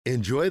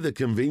Enjoy the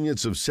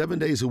convenience of 7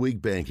 days a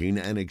week banking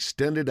and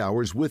extended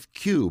hours with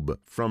Cube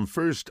from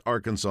First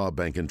Arkansas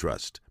Bank and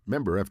Trust.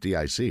 Member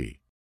FDIC.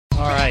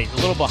 All right, a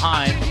little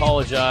behind.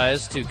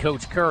 Apologize to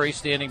Coach Curry,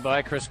 standing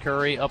by. Chris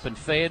Curry up in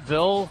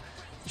Fayetteville.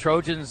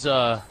 Trojans,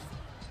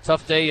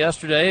 tough day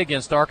yesterday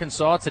against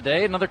Arkansas.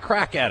 Today, another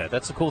crack at it.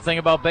 That's the cool thing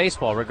about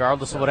baseball.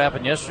 Regardless of what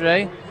happened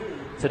yesterday,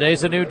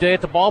 today's a new day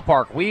at the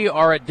ballpark. We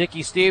are at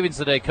Dickey Stevens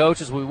today,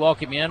 coaches. We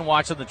welcome you in,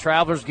 watching the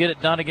Travelers get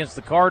it done against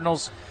the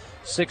Cardinals.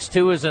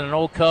 6-2 is an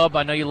old Cub.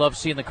 I know you love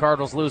seeing the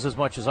Cardinals lose as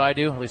much as I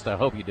do. At least I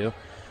hope you do.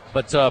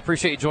 But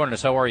appreciate you joining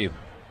us. How are you?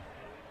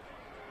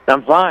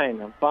 I'm fine.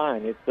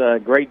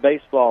 It's great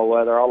baseball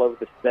weather all over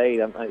the state.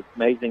 It's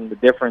amazing the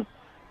difference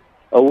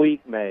a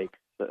week makes.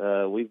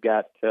 We've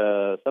got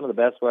some of the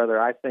best weather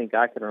I think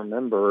I can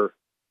remember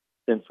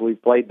since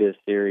we've played this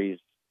series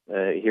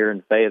here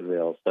in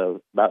Fayetteville. So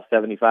about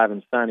 75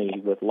 and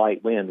sunny with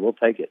light wind. We'll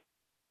take it.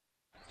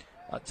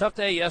 A tough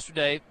day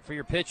yesterday for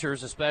your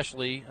pitchers,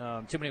 especially.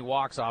 Too many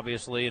walks,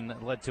 obviously, and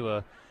it led to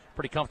a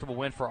pretty comfortable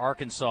win for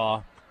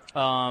Arkansas.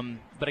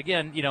 But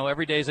again,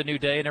 every day is a new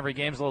day and every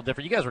game's a little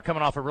different. You guys were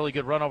coming off a really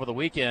good run over the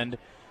weekend,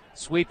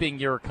 sweeping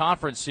your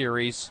conference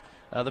series.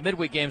 The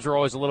midweek games are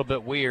always a little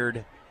bit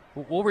weird.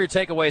 What were your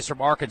takeaways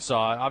from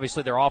Arkansas?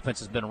 Obviously, their offense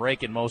has been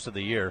raking most of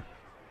the year.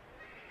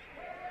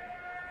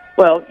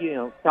 Well,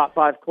 top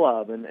 5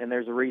 club, and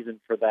there's a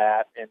reason for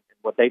that. And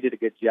what they did a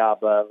good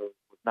job of was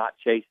not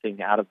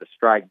chasing out of the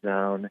strike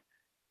zone.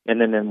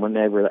 And then when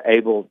they were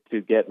able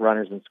to get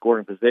runners in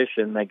scoring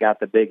position, they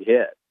got the big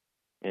hit.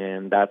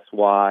 And that's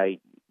why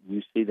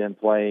you see them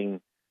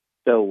playing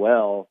so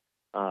well.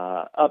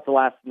 Up to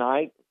last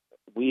night,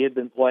 we had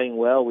been playing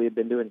well. We had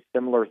been doing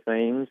similar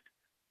things.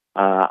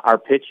 Our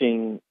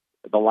pitching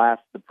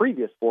the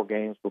previous 4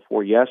 games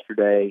before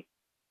yesterday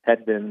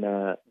had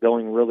been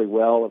going really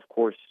well. Of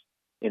course,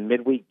 in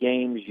midweek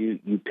games,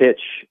 you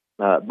pitch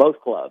both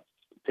clubs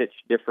pitch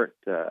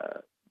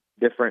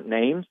different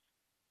names,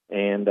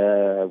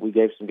 and we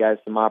gave some guys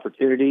some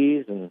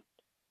opportunities, and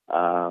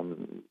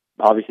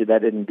obviously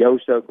that didn't go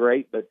so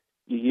great, but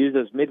you use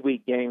those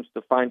midweek games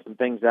to find some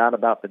things out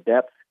about the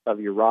depth of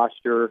your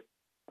roster.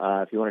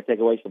 If you want to take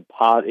away some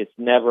it's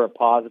never a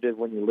positive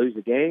when you lose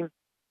a game,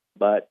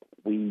 but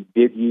we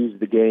did use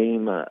the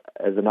game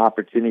as an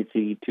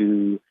opportunity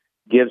to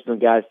give some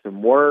guys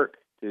some work,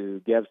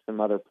 to give some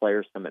other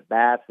players some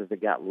at-bats as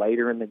it got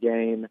later in the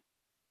game.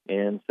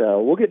 And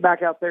so we'll get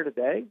back out there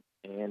today,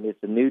 and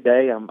it's a new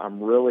day.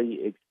 I'm really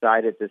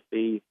excited to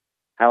see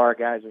how our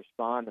guys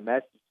respond. The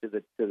message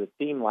to the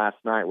team last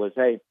night was,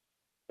 hey,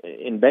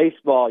 in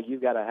baseball,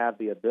 you've got to have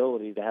the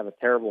ability to have a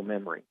terrible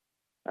memory.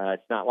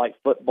 It's not like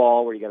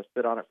football where you got to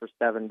sit on it for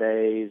 7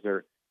 days,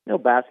 or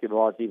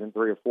basketball it's even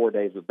 3 or 4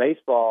 days. But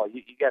baseball,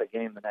 you got a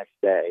game the next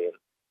day, and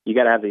you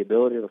got to have the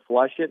ability to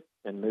flush it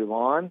and move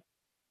on,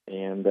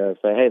 and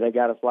say, hey, they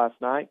got us last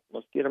night.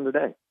 Let's get them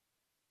today.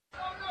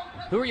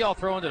 Who are y'all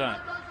throwing tonight?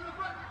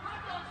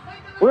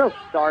 We'll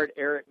start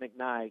Eric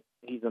McKnight.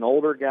 He's an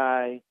older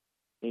guy.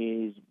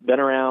 He's been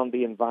around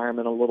the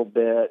environment a little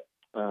bit.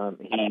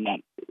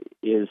 He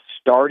is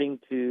starting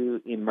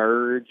to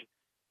emerge.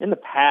 In the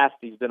past,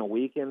 he's been a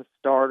weekend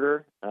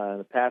starter. In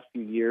the past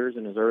few years,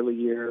 in his early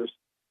years,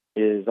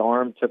 his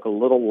arm took a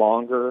little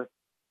longer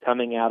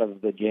coming out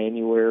of the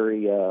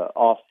January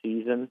off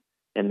season,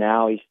 and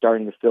now he's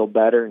starting to feel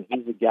better, and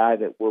he's a guy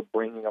that we're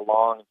bringing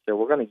along. So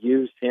we're going to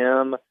use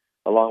him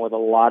along with a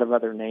lot of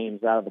other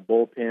names out of the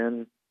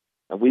bullpen.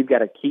 And we've got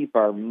to keep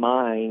our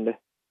mind,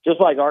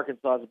 just like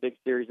Arkansas has a big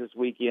series this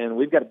weekend,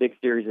 we've got a big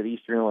series at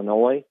Eastern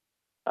Illinois.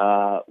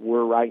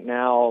 We're right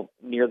now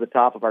near the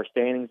top of our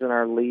standings in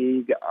our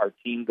league. Our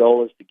team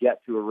goal is to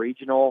get to a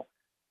regional,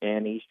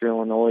 and Eastern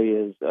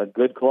Illinois is a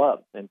good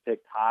club and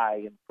picked high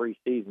in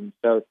preseason.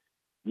 So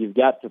you've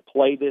got to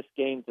play this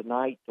game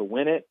tonight to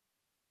win it,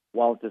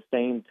 while at the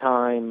same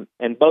time,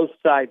 and both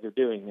sides are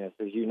doing this,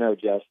 as you know,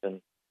 Justin,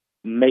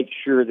 make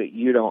sure that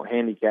you don't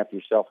handicap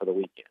yourself for the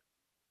weekend.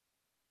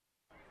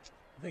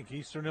 I think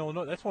Eastern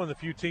Illinois, that's one of the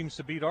few teams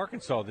to beat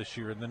Arkansas this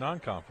year in the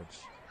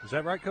non-conference. Is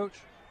that right, Coach?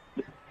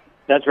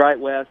 That's right,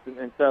 Wes.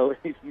 And so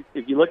if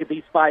you look at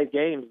these 5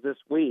 games this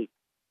week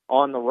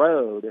on the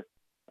road,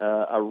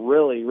 a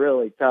really,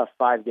 really tough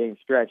 5-game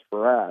stretch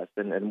for us.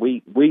 And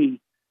we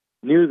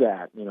knew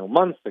that,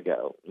 months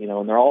ago,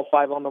 and they're all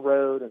 5 on the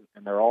road,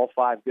 and they're all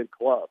 5 good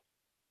clubs.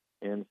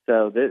 And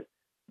so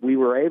we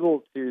were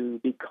able to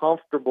be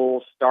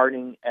comfortable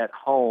starting at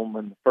home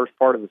in the first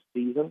part of the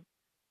season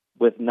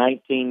with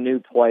 19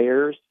 new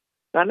players,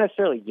 not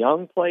necessarily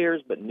young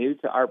players, but new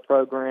to our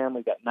program.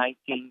 We've got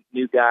 19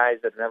 new guys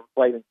that have never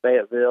played in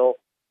Fayetteville.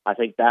 I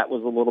think that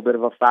was a little bit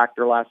of a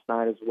factor last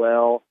night as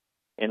well.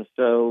 And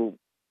so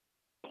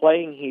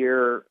playing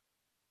here,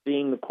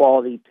 seeing the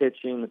quality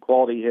pitching, the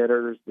quality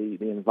hitters, the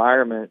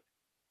environment,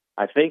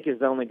 I think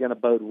is only going to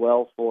bode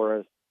well for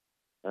us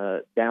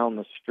down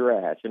the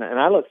stretch. And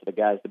I look for the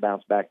guys to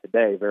bounce back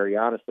today, very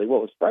honestly.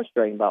 What was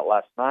frustrating about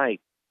last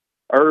night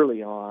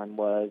early on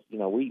was,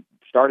 we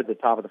started the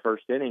top of the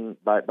first inning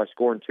by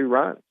scoring 2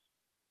 runs.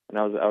 And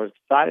I was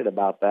excited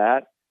about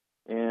that.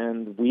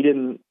 and we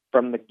didn't,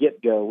 from the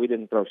get-go, we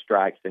didn't throw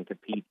strikes and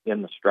compete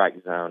in the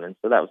strike zone, and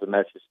so that was a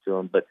message to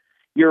them. But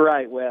you're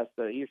right, Wes.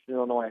 Eastern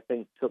Illinois, I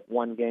think, took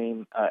one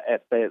game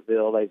at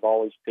Fayetteville. They've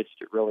always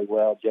pitched it really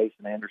well.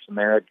 Jason Anderson,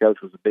 their head coach,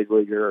 was a big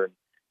leaguer, and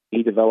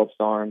he develops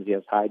arms. He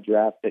has high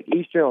draft pick.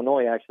 Eastern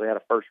Illinois actually had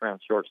a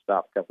first-round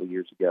shortstop a couple of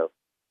years ago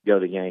go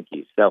to the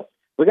Yankees. So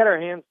we got our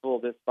hands full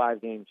this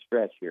 5-game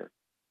stretch here.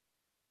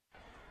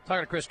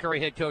 Talking to Chris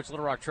Curry, head coach,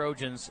 Little Rock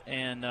Trojans,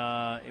 and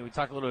we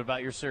talked a little bit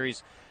about your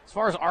series. As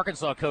far as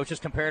Arkansas coaches,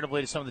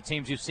 comparatively to some of the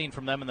teams you've seen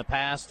from them in the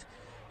past,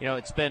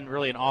 it's been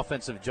really an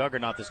offensive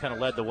juggernaut that's kind of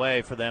led the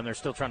way for them. They're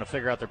still trying to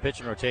figure out their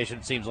pitching rotation,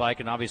 it seems like,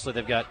 and obviously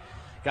they've got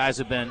guys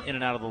who've been in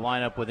and out of the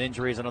lineup with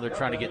injuries. I know they're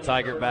trying to get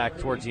Tiger back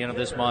towards the end of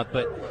this month.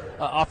 But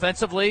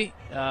offensively,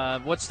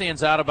 what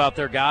stands out about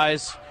their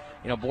guys?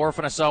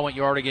 Borfin, I saw, went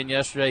yard again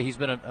yesterday. He's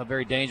been a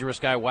very dangerous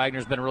guy.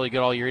 Wagner's been really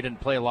good all year. He didn't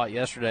play a lot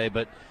yesterday.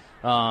 But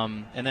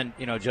and then,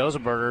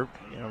 Josenberger,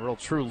 a real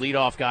true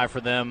leadoff guy for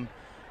them.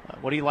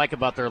 What do you like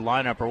about their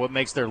lineup, or what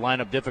makes their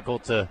lineup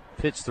difficult to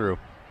pitch through?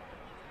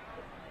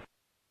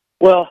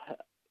 Well,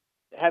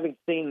 having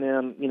seen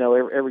them,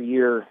 every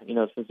year,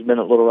 since I've been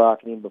at Little Rock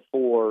and even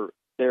before,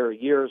 there are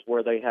years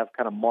where they have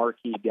kind of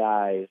marquee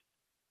guys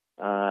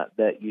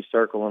that you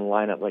circle in the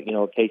lineup, like,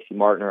 a Casey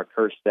Martin or a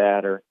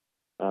Kerstad or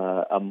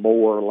a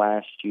Moore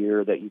last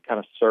year that you kind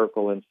of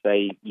circle and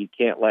say, you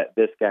can't let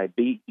this guy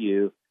beat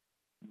you.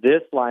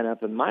 This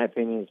lineup, in my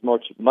opinion, is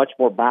much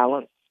more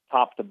balanced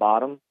top to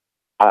bottom.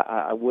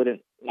 I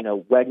wouldn't,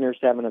 Wagner's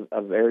having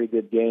a very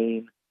good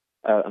game.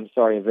 A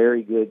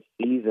very good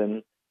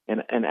season.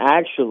 And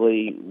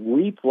actually,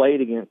 we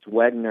played against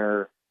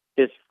Wagner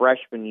his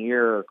freshman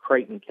year.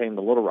 Creighton came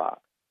to Little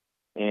Rock,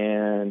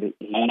 and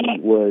he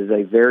was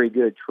a very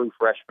good true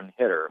freshman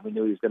hitter. We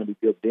knew he was going to be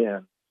good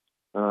then.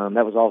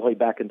 That was all the way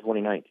back in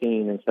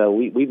 2019, and so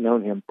we've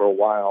known him for a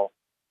while.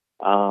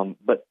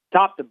 But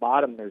top to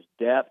bottom, there's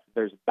depth,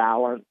 there's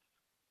balance.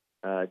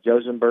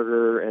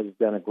 Josenberger has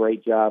done a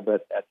great job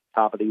at the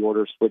top of the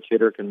order. Switch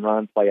hitter, can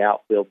run, play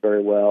outfield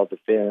very well,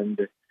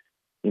 defend.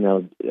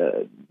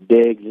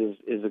 Diggs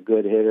is a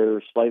good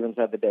hitter. Slavin's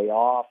had the day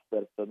off,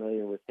 but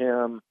familiar with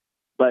him.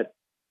 But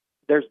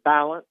there's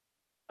balance.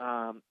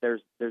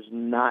 There's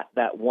not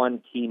that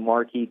one key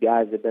marquee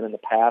guys that have been in the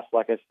past,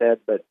 like I said,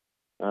 but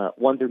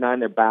 1 through 9,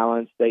 they're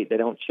balanced. They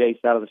don't chase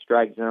out of the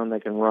strike zone. They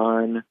can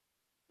run,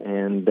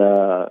 and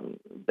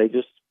they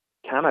just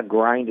kind of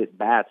grind at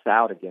bats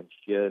out against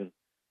you. And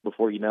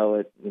before you know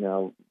it,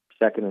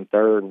 second and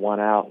third, one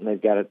out, and they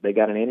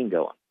got an inning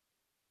going.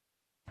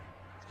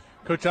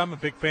 Coach, I'm a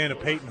big fan of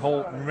Peyton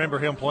Holt. Remember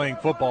him playing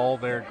football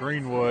there at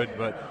Greenwood,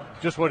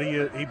 but just what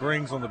he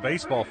brings on the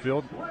baseball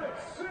field,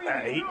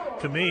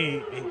 to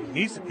me,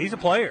 he's a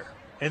player,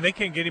 and they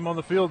can't get him on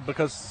the field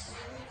because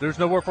there's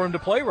nowhere for him to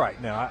play right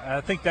now.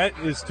 I think that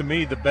is, to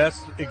me, the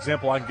best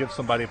example I can give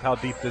somebody of how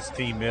deep this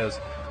team is.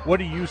 What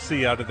do you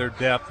see out of their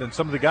depth and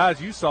some of the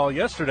guys you saw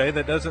yesterday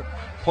that doesn't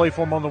play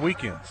for them on the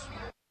weekends?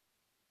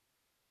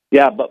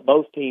 Yeah, but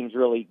both teams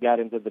really got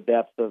into the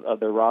depth of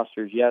their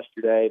rosters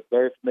yesterday.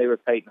 Very familiar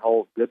with Peyton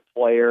Holt, good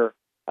player.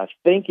 I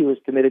think he was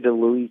committed to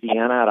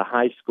Louisiana out of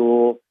high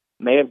school,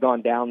 may have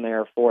gone down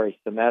there for a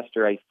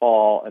semester, a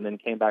fall, and then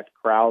came back to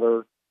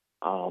Crowder.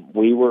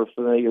 We were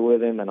familiar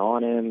with him and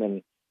on him,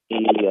 and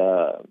he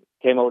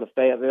came over to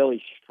Fayetteville.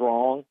 He's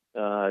strong,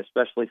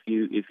 especially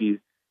if you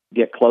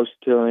get close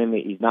to him.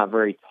 He's not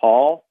very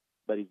tall,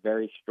 but he's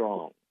very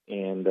strong.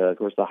 And, of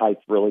course, the height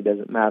really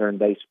doesn't matter in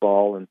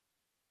baseball, and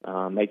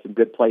made some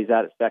good plays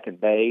out at second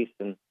base.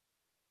 And,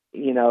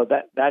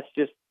 that's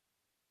just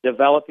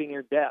developing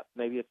your depth.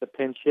 Maybe it's a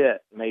pinch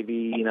hit.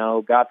 Maybe,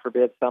 God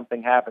forbid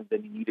something happens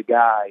and you need a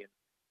guy.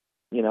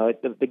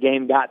 And, the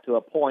game got to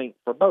a point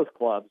for both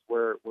clubs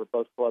where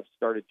both clubs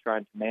started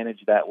trying to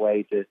manage that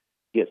way to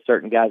get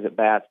certain guys at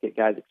bats, get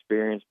guys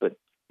experience. But,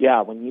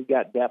 yeah, when you've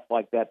got depth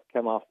like that to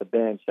come off the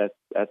bench,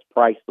 that's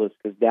priceless,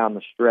 because down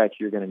the stretch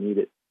you're going to need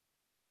it.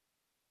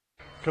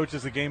 Coach,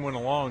 as the game went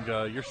along,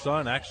 your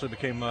son actually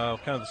became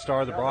kind of the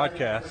star of the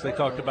broadcast. They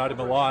talked about him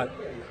a lot.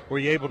 Were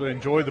you able to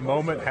enjoy the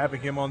moment, having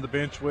him on the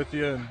bench with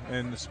you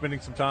and spending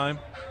some time?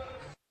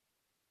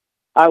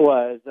 I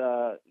was,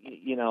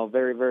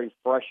 very, very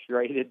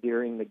frustrated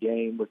during the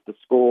game with the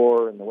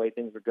score and the way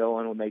things were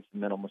going. We made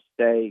some mental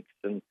mistakes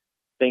and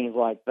things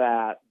like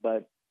that.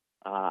 But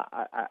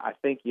I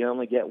think you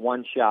only get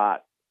one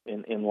shot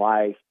in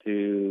life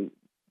to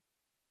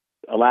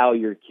allow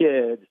your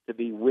kids to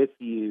be with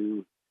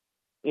you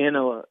in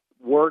a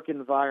work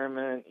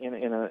environment, in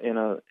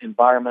a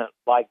environment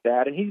like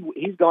that. And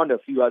he's gone to a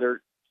few other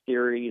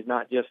series,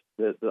 not just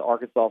the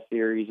Arkansas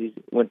series. He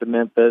went to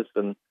Memphis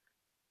and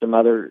some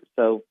other.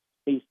 So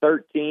he's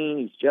 13.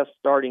 He's just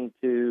starting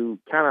to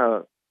kind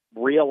of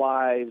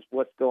realize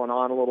what's going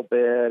on a little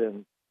bit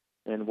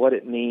and what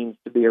it means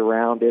to be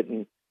around it.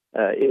 And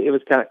it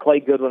was kind of, Clay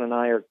Goodwin and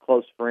I are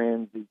close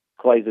friends.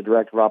 Clay's the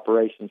director of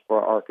operations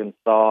for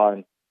Arkansas,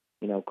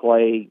 and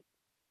Clay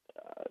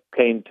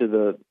came to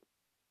the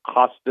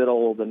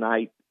hospital the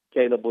night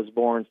Caleb was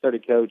born, so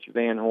did Coach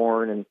Van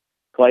Horn, and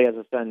Clay has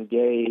a son,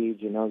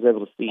 Gage, and I was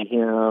able to see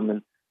him.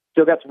 And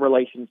still got some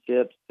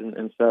relationships,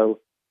 and so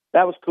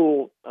that was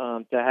cool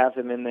to have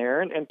him in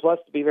there. And plus,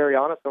 to be very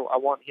honest, I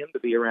want him to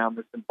be around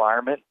this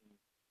environment,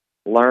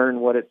 learn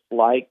what it's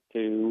like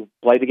to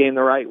play the game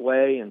the right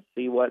way and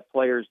see what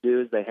players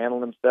do as they handle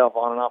themselves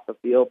on and off the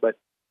field. But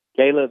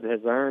Caleb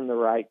has earned the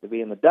right to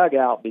be in the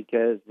dugout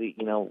because, we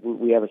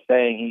have a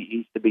saying,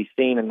 he's to be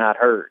seen and not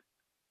heard.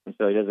 And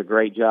so he does a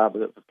great job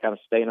of kind of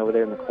staying over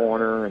there in the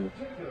corner and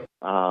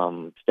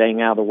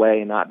staying out of the way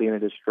and not being a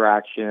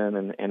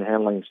distraction and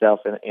handling himself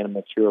in a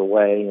mature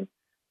way, and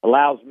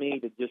allows me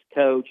to just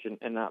coach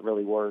and not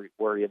really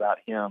worry about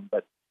him.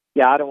 But,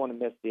 yeah, I don't want to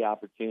miss the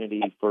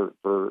opportunity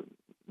for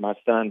my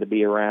son to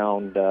be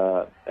around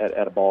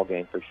at a ball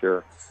game for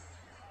sure.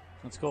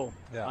 That's cool.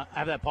 Yeah. I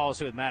have that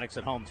policy with Maddox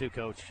at home too,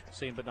 Coach.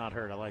 Seen but not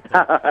heard. I like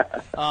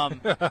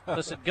that.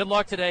 Listen, good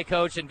luck today,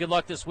 Coach, and good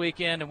luck this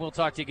weekend, and we'll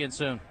talk to you again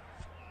soon.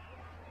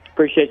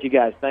 Appreciate you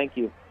guys. Thank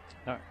you.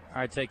 All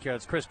right, take care.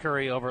 It's Chris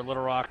Curry over at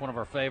Little Rock, one of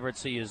our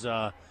favorites. He is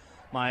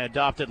my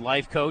adopted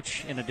life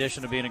coach in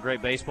addition to being a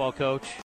great baseball coach.